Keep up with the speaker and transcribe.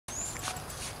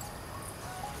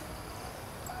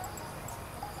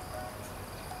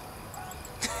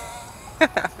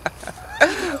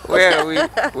Where are we?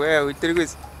 Where are we?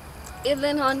 Tiriguis?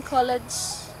 Evelyn Horn College.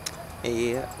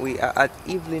 Yeah, we are at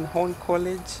Evelyn Horn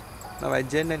College. Now a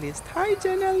journalist. Hi,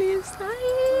 journalist.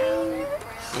 Hi.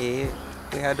 Yeah,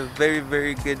 we had a very,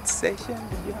 very good session.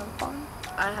 Did you have fun?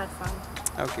 I had fun.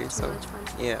 Okay, So much fun.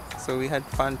 yeah, so we had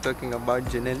fun talking about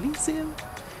journalism.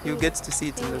 You get to see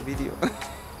it in the video.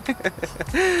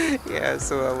 Yeah,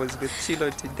 so I was with Chilo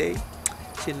today.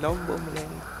 Chilombo,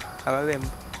 Mulenga.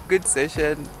 Good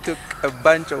session. Took a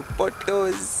bunch of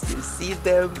photos. You see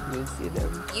them.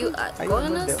 You are Are you a gonna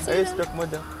model? see Are you a them. stock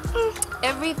model?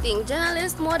 Everything.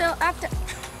 Journalist, model, actor.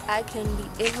 I can be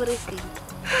everything.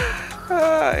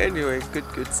 Anyway,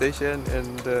 good session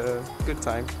and good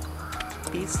time.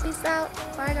 Peace. Peace out.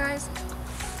 Bye, guys.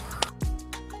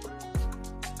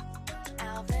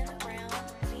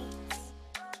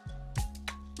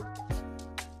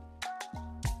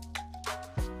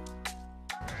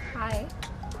 Hi.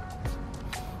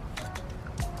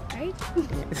 Right?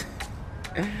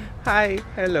 Hi,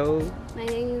 hello. My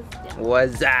name is.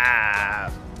 What's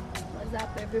up? What's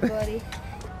up, everybody?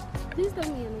 Please tell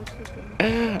me you're not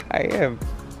shooting. I am.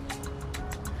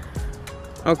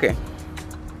 Okay.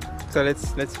 So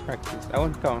let's practice. I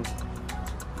won't count.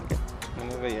 Okay.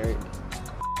 Whenever you're ready.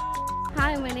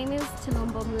 Hi, my name is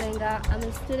Chilombo Mulenga. I'm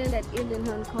a student at Evelyn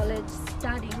Horn College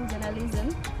studying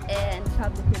journalism and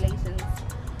public relations.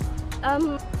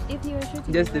 If you were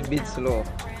shooting Just a right bit now- slow.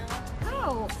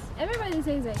 How? Everybody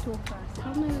says I talk fast.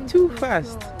 How am I going to Too talk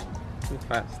fast. slow? Too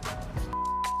fast.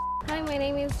 Hi, my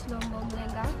name is Chilombo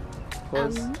Mulenga.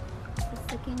 Pause. A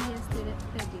second year student,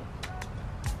 third year.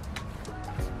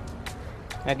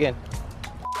 Again.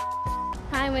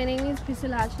 Hi, my name is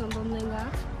Priscilla Chilombo Mulenga,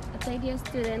 a third year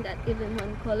student at Evelyn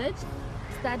Horn College,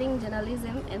 studying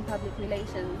journalism and public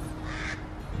relations.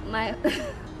 My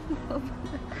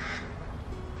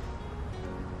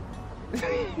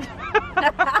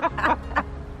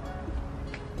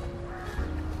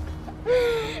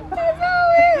That's so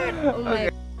weird. Oh my. Okay.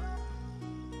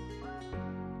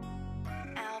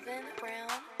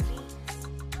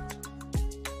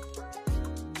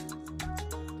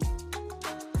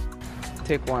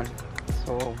 Take one.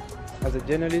 So, as a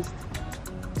journalist,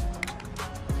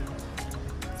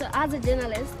 So as a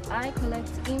journalist, I collect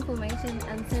information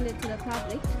and send it to the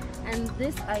public, and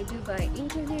this I do by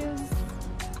interviews.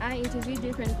 I interview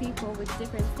different people with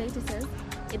different statuses.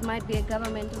 It might be a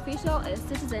government official, a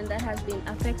citizen that has been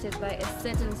affected by a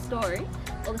certain story,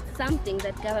 or something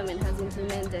that government has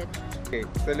implemented. okay.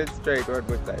 So let's try it one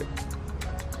more time.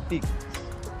 Speak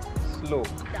slow,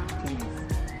 Down. please.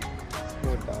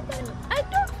 Slow down. I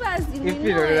talk fast, you If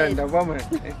you know don't it. the woman,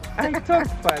 I talk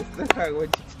fast. That's how I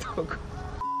want you to talk.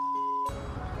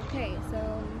 Okay,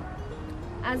 so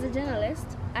as a journalist,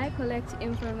 I collect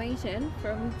information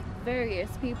from various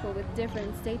people with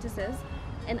different statuses,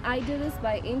 and I do this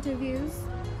by interviews.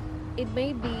 It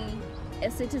may be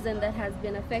a citizen that has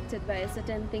been affected by a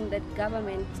certain thing that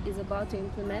government is about to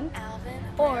implement,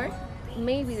 or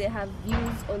maybe they have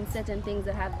views on certain things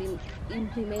that have been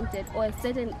implemented, or a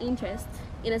certain interest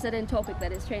in a certain topic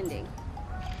that is trending.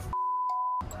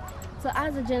 So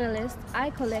as a journalist, I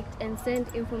collect and send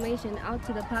information out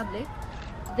to the public.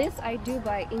 This I do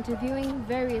by interviewing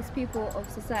various people of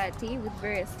society with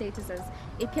various statuses.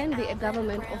 It can be a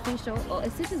government official or a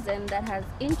citizen that has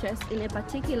interest in a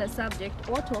particular subject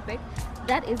or topic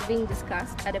that is being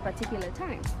discussed at a particular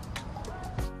time.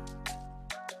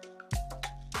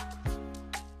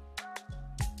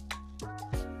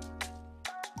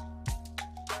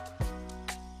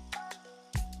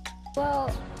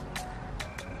 Well,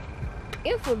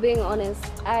 if we're being honest,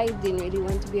 I didn't really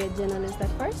want to be a journalist at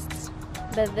first.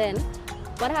 But then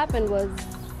what happened was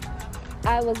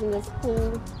I was in the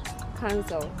school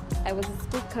council. I was a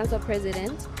school council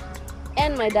president,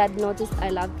 and my dad noticed I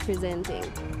loved presenting.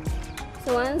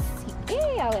 So once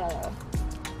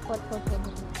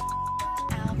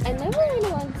I never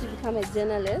really wanted to become a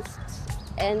journalist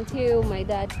until my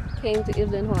dad came to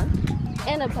Evelyn Horn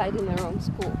and applied in the wrong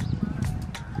school.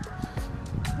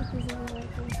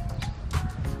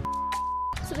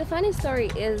 So the funny story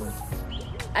is,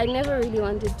 I never really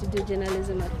wanted to do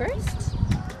journalism at first.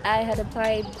 I had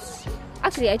applied,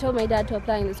 actually I told my dad to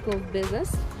apply in the School of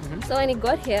Business. So when he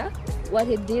got here, what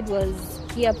he did was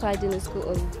he applied in the School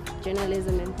of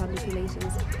Journalism and Public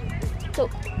Relations. So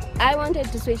I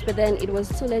wanted to switch, but then it was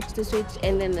too late to switch,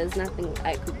 and then there's nothing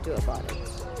I could do about it.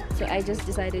 So I just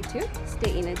decided to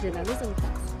stay in a journalism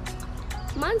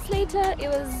class. Months later, it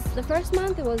was the first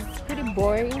month, it was pretty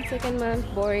boring. Second month,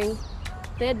 boring.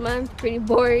 Third month, pretty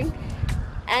boring.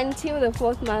 Until the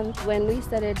fourth month, when we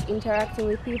started interacting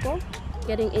with people,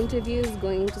 getting interviews,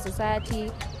 going into society,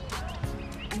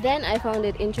 Then I found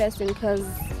it interesting because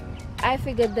I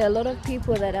figured there are a lot of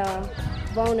people that are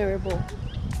vulnerable,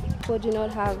 who do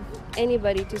not have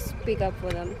anybody to speak up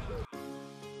for them.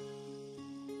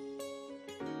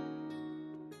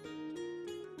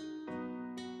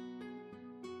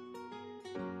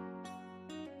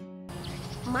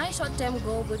 My short-term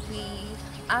goal would be,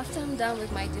 after I'm done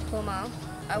with my diploma,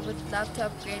 I would love to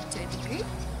upgrade to a degree.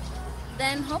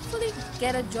 Then hopefully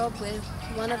get a job with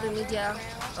one of the media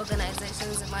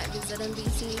organizations. It might be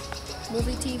ZNBC,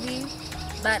 Movie TV,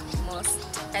 but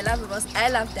I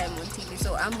love Diamond TV,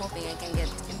 so I'm hoping I can get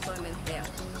employment there.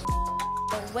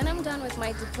 So when I'm done with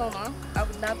my diploma, I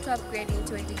would love to upgrade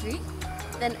into a degree.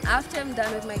 Then after I'm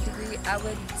done with my degree, I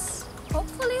would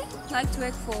hopefully like to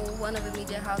work for one of the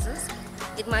media houses.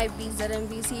 It might be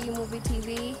ZNBC, Movie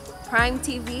TV, Prime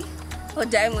TV, or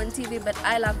Diamond TV, but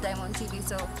I love Diamond TV,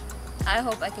 so I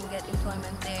hope I can get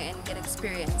employment there and get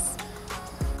experience.